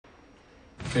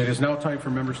It is now time for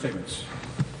member statements.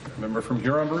 Member from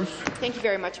Huron-Bruce. Thank you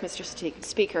very much, Mr.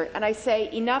 Speaker. And I say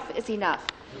enough is enough.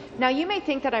 Now, you may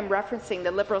think that I'm referencing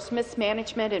the Liberals'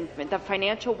 mismanagement in the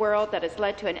financial world that has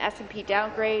led to an S&P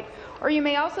downgrade, or you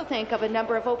may also think of a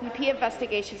number of OPP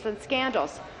investigations and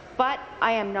scandals, but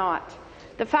I am not.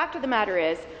 The fact of the matter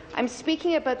is, I'm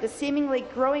speaking about the seemingly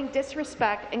growing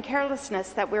disrespect and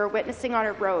carelessness that we are witnessing on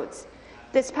our roads.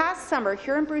 This past summer,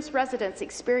 Huron-Bruce residents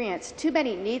experienced too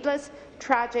many needless,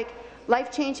 tragic,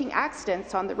 life-changing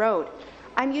accidents on the road.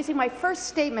 I'm using my first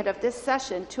statement of this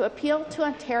session to appeal to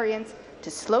Ontarians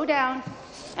to slow down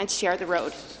and share the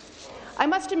road. I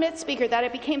must admit, Speaker, that I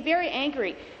became very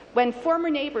angry when former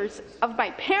neighbours of my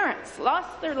parents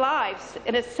lost their lives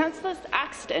in a senseless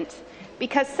accident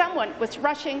because someone was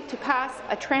rushing to pass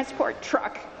a transport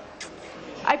truck.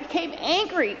 I became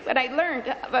angry when I learned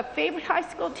of a favourite high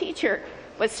school teacher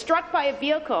was struck by a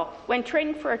vehicle when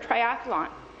training for a triathlon.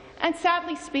 And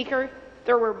sadly, Speaker,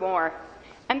 there were more.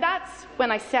 And that's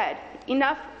when I said,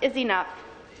 enough is enough.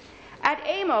 At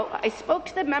AMO, I spoke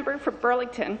to the member for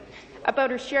Burlington about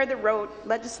her Share the Road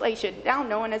legislation, now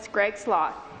known as Greg's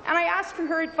Law, and I asked for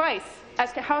her advice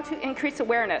as to how to increase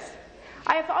awareness.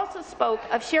 I have also spoke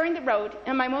of sharing the road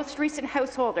in my most recent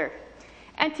householder.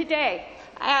 And today,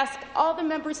 I ask all the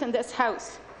members in this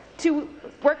House to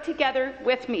work together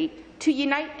with me to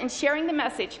unite in sharing the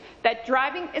message that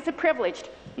driving is a privilege,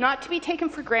 not to be taken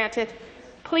for granted.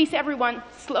 Please, everyone,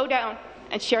 slow down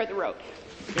and share the road.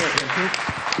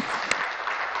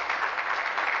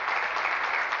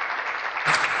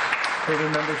 Further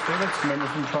member statements. Member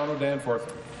from Toronto,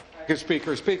 Danforth. Thank you,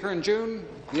 Speaker. Speaker, in June,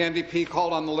 the NDP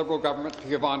called on the Liberal government to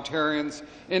give Ontarians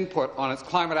input on its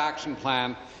climate action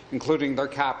plan, including their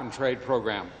cap-and-trade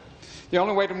program. The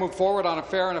only way to move forward on a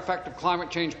fair and effective climate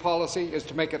change policy is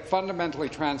to make it fundamentally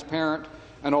transparent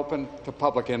and open to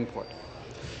public input.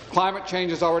 Climate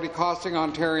change is already costing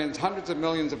Ontarians hundreds of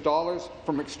millions of dollars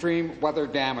from extreme weather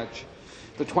damage.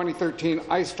 The 2013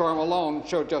 ice storm alone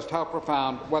showed just how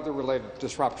profound weather-related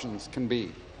disruptions can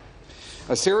be.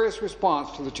 A serious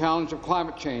response to the challenge of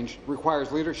climate change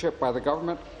requires leadership by the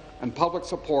government and public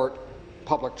support,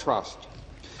 public trust.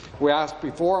 We asked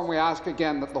before and we ask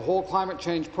again that the whole climate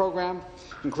change program,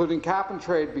 including cap and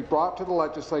trade, be brought to the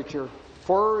legislature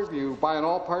for a review by an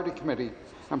all-party committee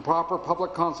and proper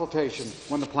public consultation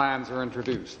when the plans are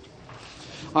introduced.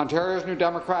 Ontario's New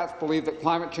Democrats believe that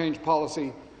climate change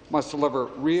policy must deliver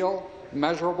real,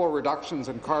 measurable reductions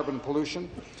in carbon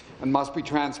pollution and must be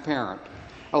transparent,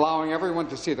 allowing everyone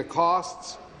to see the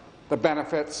costs, the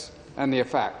benefits, and the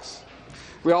effects.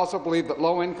 We also believe that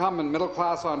low-income and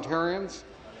middle-class Ontarians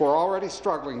who are already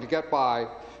struggling to get by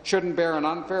shouldn't bear an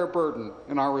unfair burden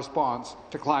in our response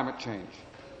to climate change.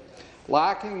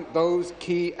 Lacking those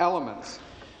key elements,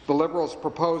 the Liberals'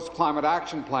 proposed climate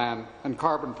action plan and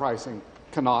carbon pricing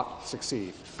cannot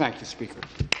succeed. Thank you, Speaker.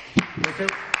 Thank you.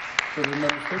 Further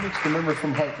member statements. The member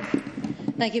from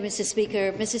Halton. Thank you, Mr.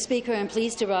 Speaker. Mr. Speaker, I'm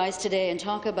pleased to rise today and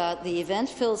talk about the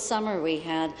event-filled summer we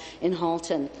had in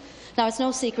Halton. Now, it's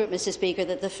no secret, Mr. Speaker,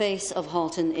 that the face of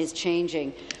Halton is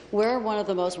changing. We're one of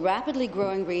the most rapidly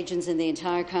growing regions in the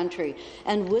entire country,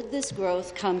 and with this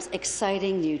growth comes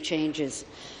exciting new changes.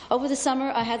 Over the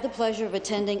summer, I had the pleasure of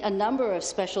attending a number of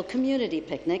special community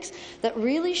picnics that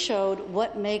really showed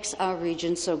what makes our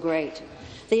region so great.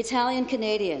 The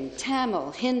Italian-Canadian,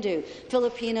 Tamil, Hindu,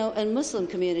 Filipino and Muslim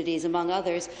communities, among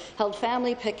others, held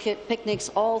family picnics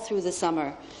all through the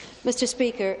summer. Mr.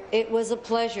 Speaker, it was a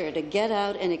pleasure to get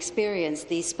out and experience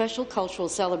these special cultural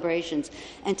celebrations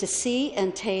and to see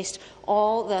and taste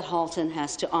all that Halton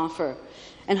has to offer.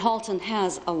 And Halton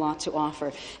has a lot to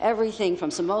offer, everything from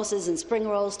samosas and spring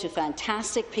rolls to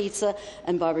fantastic pizza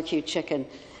and barbecue chicken.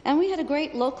 And we had a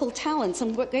great local talent,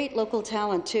 some great local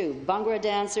talent too, Bhangra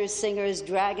dancers, singers,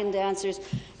 dragon dancers,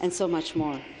 and so much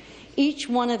more. Each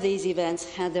one of these events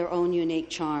had their own unique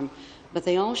charm, but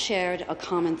they all shared a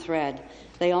common thread.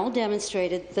 They all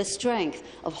demonstrated the strength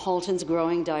of Halton's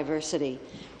growing diversity.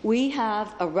 We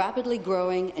have a rapidly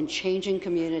growing and changing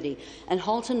community, and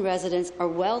Halton residents are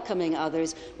welcoming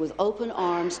others with open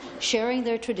arms, sharing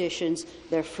their traditions,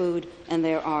 their food, and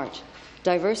their art.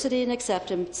 Diversity and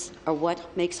acceptance are what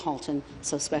makes Halton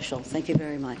so special. Thank you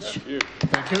very much. Thank you.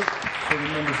 Thank you. For the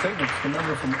member statements, the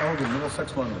member from Elgin,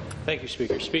 Middlesex, London. Thank you,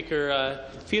 Speaker. Speaker,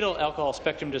 Fetal Alcohol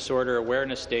Spectrum Disorder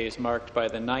Awareness Day is marked by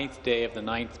the 9th day of the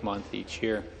 9th month each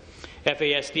year.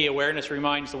 FASD awareness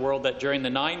reminds the world that during the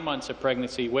 9 months of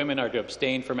pregnancy, women are to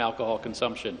abstain from alcohol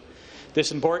consumption.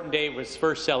 This important day was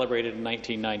first celebrated in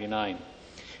 1999.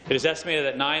 It is estimated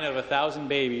that 9 out of 1,000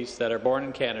 babies that are born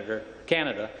in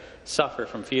Canada suffer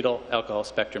from fetal alcohol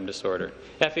spectrum disorder.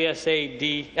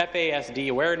 FASD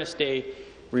Awareness Day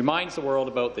reminds the world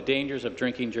about the dangers of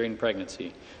drinking during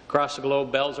pregnancy. Across the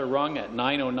globe, bells are rung at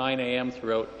 9:09 a.m.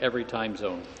 throughout every time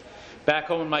zone. Back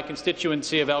home in my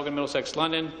constituency of Elgin, Middlesex,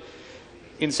 London,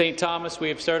 in St. Thomas, we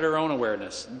have started our own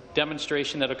awareness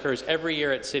demonstration that occurs every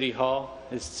year at City Hall.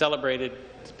 It's celebrated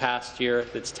this past year,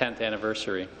 its 10th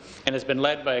anniversary, and has been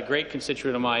led by a great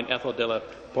constituent of mine, Ethel de la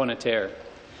Poneterre.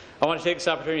 I want to take this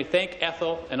opportunity to thank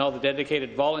Ethel and all the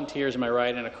dedicated volunteers in my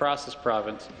riding and across this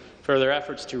province for their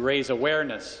efforts to raise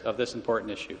awareness of this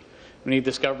important issue. We need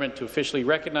this government to officially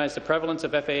recognize the prevalence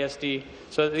of FASD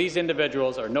so that these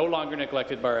individuals are no longer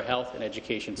neglected by our health and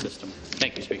education system.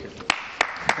 Thank you, Speaker.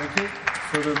 Thank you.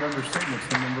 Further member statements.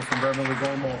 The member from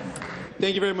Beverly-Gormont.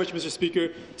 Thank you very much, Mr. Speaker.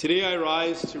 Today I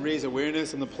rise to raise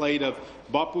awareness on the plight of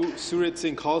Bapu Surit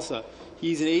Singh Khalsa.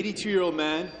 He's an 82-year-old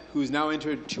man who has now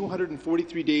entered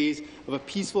 243 days of a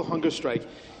peaceful hunger strike.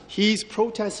 He's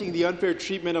protesting the unfair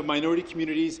treatment of minority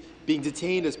communities being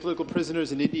detained as political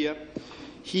prisoners in India.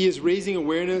 He is raising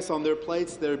awareness on their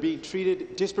plights that are being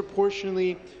treated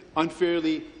disproportionately,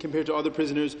 unfairly compared to other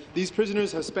prisoners. These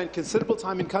prisoners have spent considerable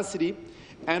time in custody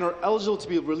and are eligible to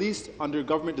be released under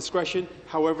government discretion,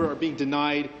 however, are being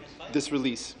denied this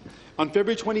release. On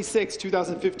February 26,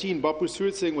 2015, Bapu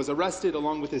Surit Singh was arrested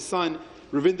along with his son,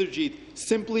 Ravinderjeet,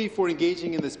 simply for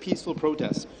engaging in this peaceful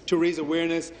protest to raise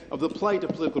awareness of the plight of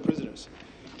political prisoners.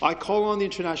 I call on the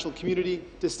international community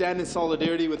to stand in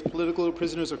solidarity with political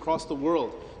prisoners across the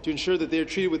world to ensure that they are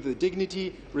treated with the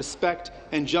dignity, respect,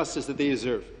 and justice that they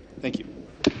deserve. Thank you.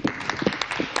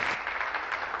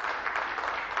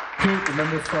 The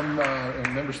member from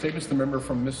member statements. The member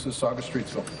from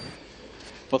Mississauga-Streetsville.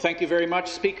 Well, thank you very much,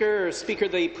 Speaker. Speaker,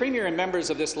 the Premier and members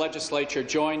of this legislature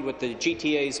joined with the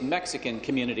GTA's Mexican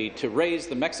community to raise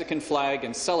the Mexican flag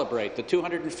and celebrate the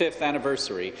 205th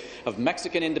anniversary of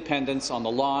Mexican independence on the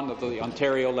lawn of the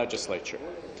Ontario legislature.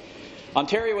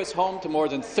 Ontario is home to more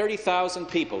than 30,000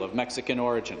 people of Mexican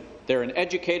origin. They're an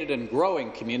educated and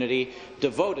growing community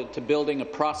devoted to building a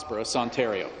prosperous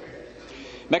Ontario.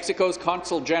 Mexico's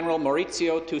Consul General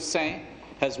Mauricio Toussaint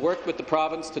has worked with the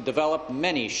province to develop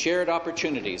many shared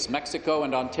opportunities Mexico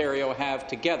and Ontario have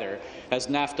together as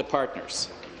NAFTA partners.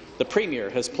 The Premier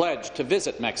has pledged to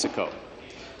visit Mexico.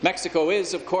 Mexico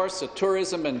is, of course, a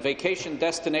tourism and vacation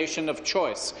destination of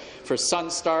choice for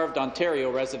sun-starved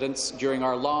Ontario residents during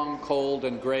our long, cold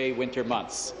and grey winter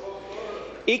months.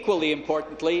 Equally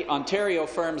importantly, Ontario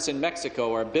firms in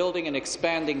Mexico are building and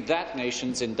expanding that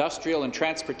nation's industrial and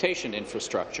transportation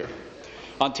infrastructure.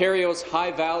 Ontario's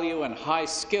high-value and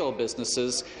high-skill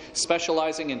businesses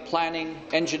specializing in planning,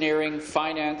 engineering,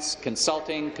 finance,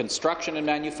 consulting, construction and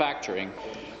manufacturing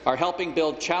are helping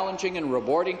build challenging and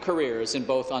rewarding careers in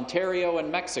both Ontario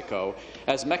and Mexico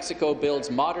as Mexico builds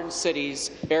modern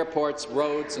cities, airports,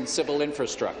 roads and civil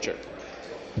infrastructure.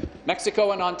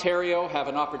 Mexico and Ontario have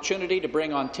an opportunity to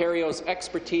bring Ontario's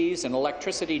expertise in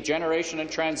electricity generation and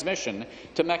transmission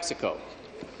to Mexico.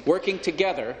 Working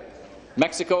together,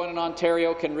 Mexico and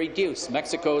Ontario can reduce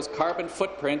Mexico's carbon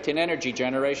footprint in energy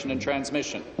generation and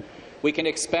transmission. We can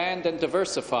expand and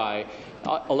diversify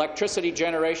electricity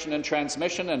generation and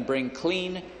transmission and bring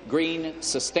clean, green,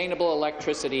 sustainable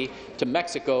electricity to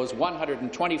Mexico's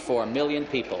 124 million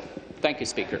people. Thank you,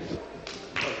 Speaker.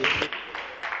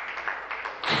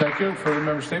 Thank you. For the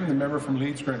member statement, the member from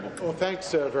Leeds-Grenville. Well,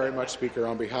 thanks very much, Speaker.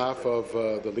 On behalf of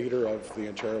the leader of the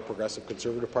Ontario Progressive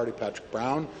Conservative Party, Patrick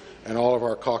Brown, and all of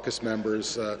our caucus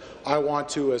members, I want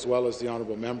to, as well as the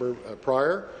honourable member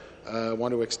Pryor,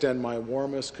 want to extend my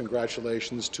warmest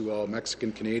congratulations to all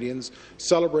Mexican Canadians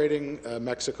celebrating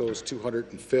Mexico's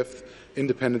 205th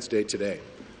Independence Day today.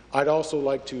 I'd also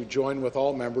like to join with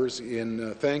all members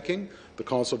in thanking the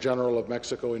Consul General of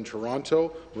Mexico in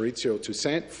Toronto, Mauricio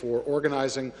Toussaint, for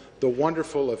organizing the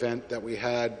wonderful event that we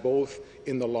had both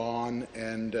in the lawn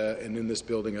and in this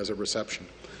building as a reception.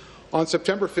 On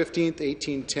September 15,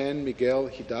 1810, Miguel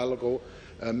Hidalgo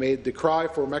made the cry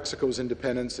for Mexico's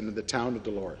independence in the town of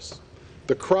Dolores.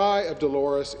 The cry of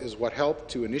Dolores is what helped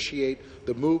to initiate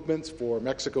the movements for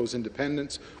Mexico's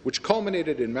independence, which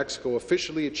culminated in Mexico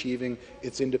officially achieving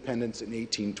its independence in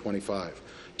 1825.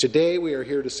 Today, we are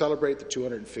here to celebrate the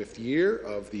 205th year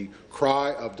of the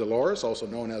Cry of Dolores, also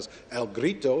known as El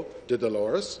Grito de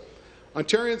Dolores.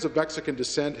 Ontarians of Mexican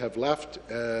descent have left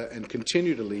and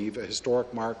continue to leave a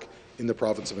historic mark in the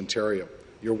province of Ontario.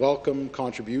 Your welcome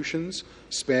contributions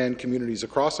span communities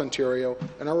across Ontario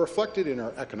and are reflected in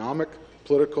our economic,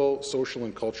 political, social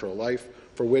and cultural life,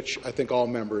 for which I think all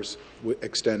members would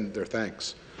extend their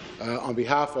thanks. On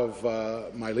behalf of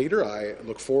my leader, I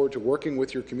look forward to working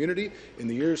with your community in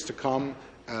the years to come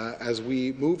as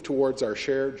we move towards our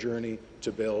shared journey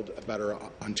to build a better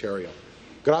Ontario.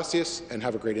 Gracias, and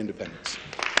have a great independence.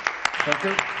 Thank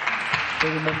you.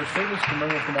 Further member statements. The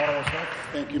member from Ottawa South.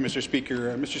 Thank you, Mr.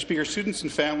 Speaker. Mr. Speaker, students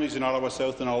and families in Ottawa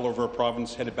South and all over our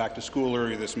province headed back to school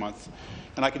earlier this month.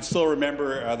 And I can still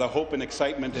remember the hope and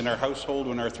excitement in our household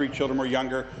when our 3 children were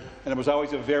younger, and it was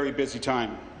always a very busy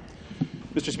time.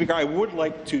 Mr. Speaker, I would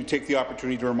like to take the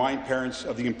opportunity to remind parents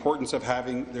of the importance of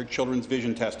having their children's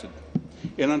vision tested.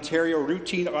 In Ontario,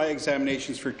 routine eye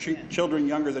examinations for children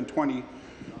younger than 20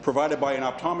 provided by an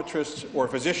optometrist or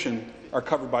physician are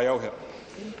covered by OHIP.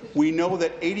 We know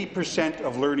that 80%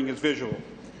 of learning is visual,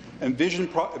 and vision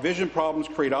problems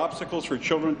create obstacles for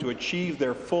children to achieve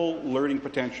their full learning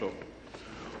potential.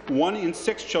 1 in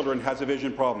 6 children has a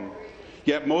vision problem,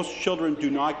 yet most children do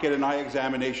not get an eye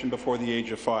examination before the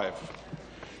age of 5.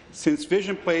 Since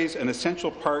vision plays an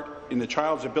essential part in the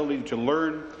child's ability to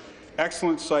learn,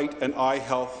 excellent sight and eye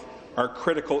health are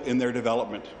critical in their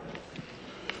development.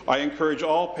 I encourage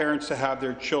all parents to have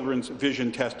their children's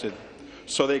vision tested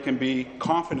so they can be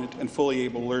confident and fully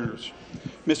able learners.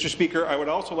 Mr. Speaker, I would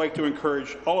also like to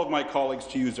encourage all of my colleagues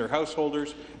to use their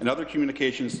householders and other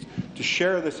communications to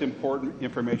share this important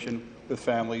information with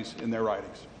families in their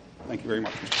ridings. Thank you very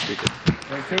much, Mr. Speaker.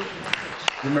 Thank you.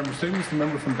 The member statements. The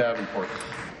member from Davenport.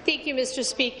 Thank you, Mr.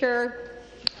 Speaker.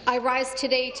 I rise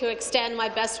today to extend my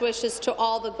best wishes to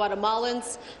all the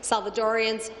Guatemalans,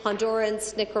 Salvadorians,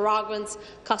 Hondurans, Nicaraguans,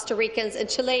 Costa Ricans and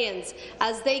Chileans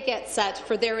as they get set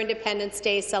for their Independence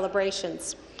Day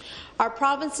celebrations. Our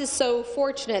province is so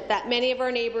fortunate that many of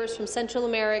our neighbours from Central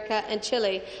America and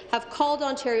Chile have called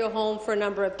Ontario home for a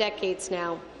number of decades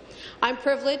now. I'm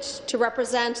privileged to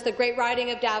represent the great riding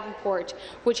of Davenport,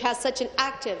 which has such an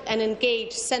active and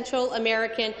engaged Central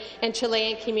American and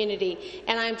Chilean community,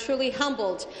 and I am truly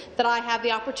humbled that I have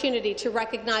the opportunity to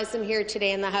recognize them here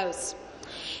today in the House.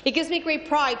 It gives me great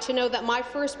pride to know that my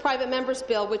first private member's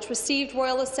bill, which received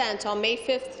royal assent on May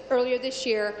 5th earlier this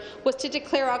year, was to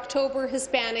declare October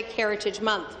Hispanic Heritage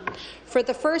Month. For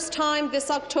the first time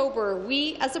this October,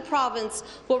 we as a province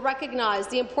will recognize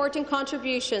the important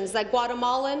contributions that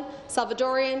Guatemalan,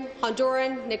 Salvadorian,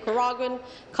 Honduran, Nicaraguan,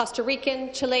 Costa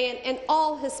Rican, Chilean, and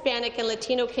all Hispanic and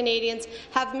Latino Canadians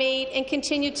have made and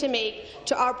continue to make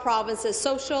to our province's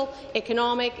social,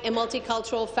 economic, and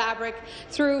multicultural fabric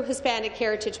through Hispanic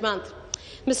Heritage Month.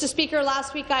 Mr. Speaker,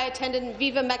 last week I attended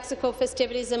Viva Mexico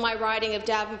festivities in my riding of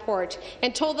Davenport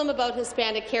and told them about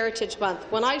Hispanic Heritage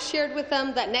Month. When I shared with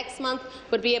them that next month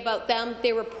would be about them,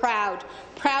 they were proud.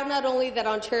 Proud not only that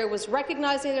Ontario was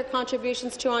recognizing their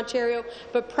contributions to Ontario,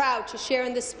 but proud to share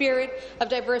in the spirit of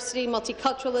diversity,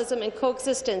 multiculturalism and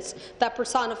coexistence that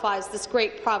personifies this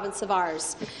great province of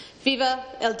ours. Viva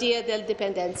el Día de la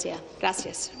Independencia.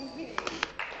 Gracias.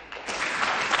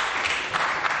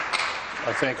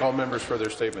 I thank all members for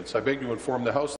their statements. I beg to inform the House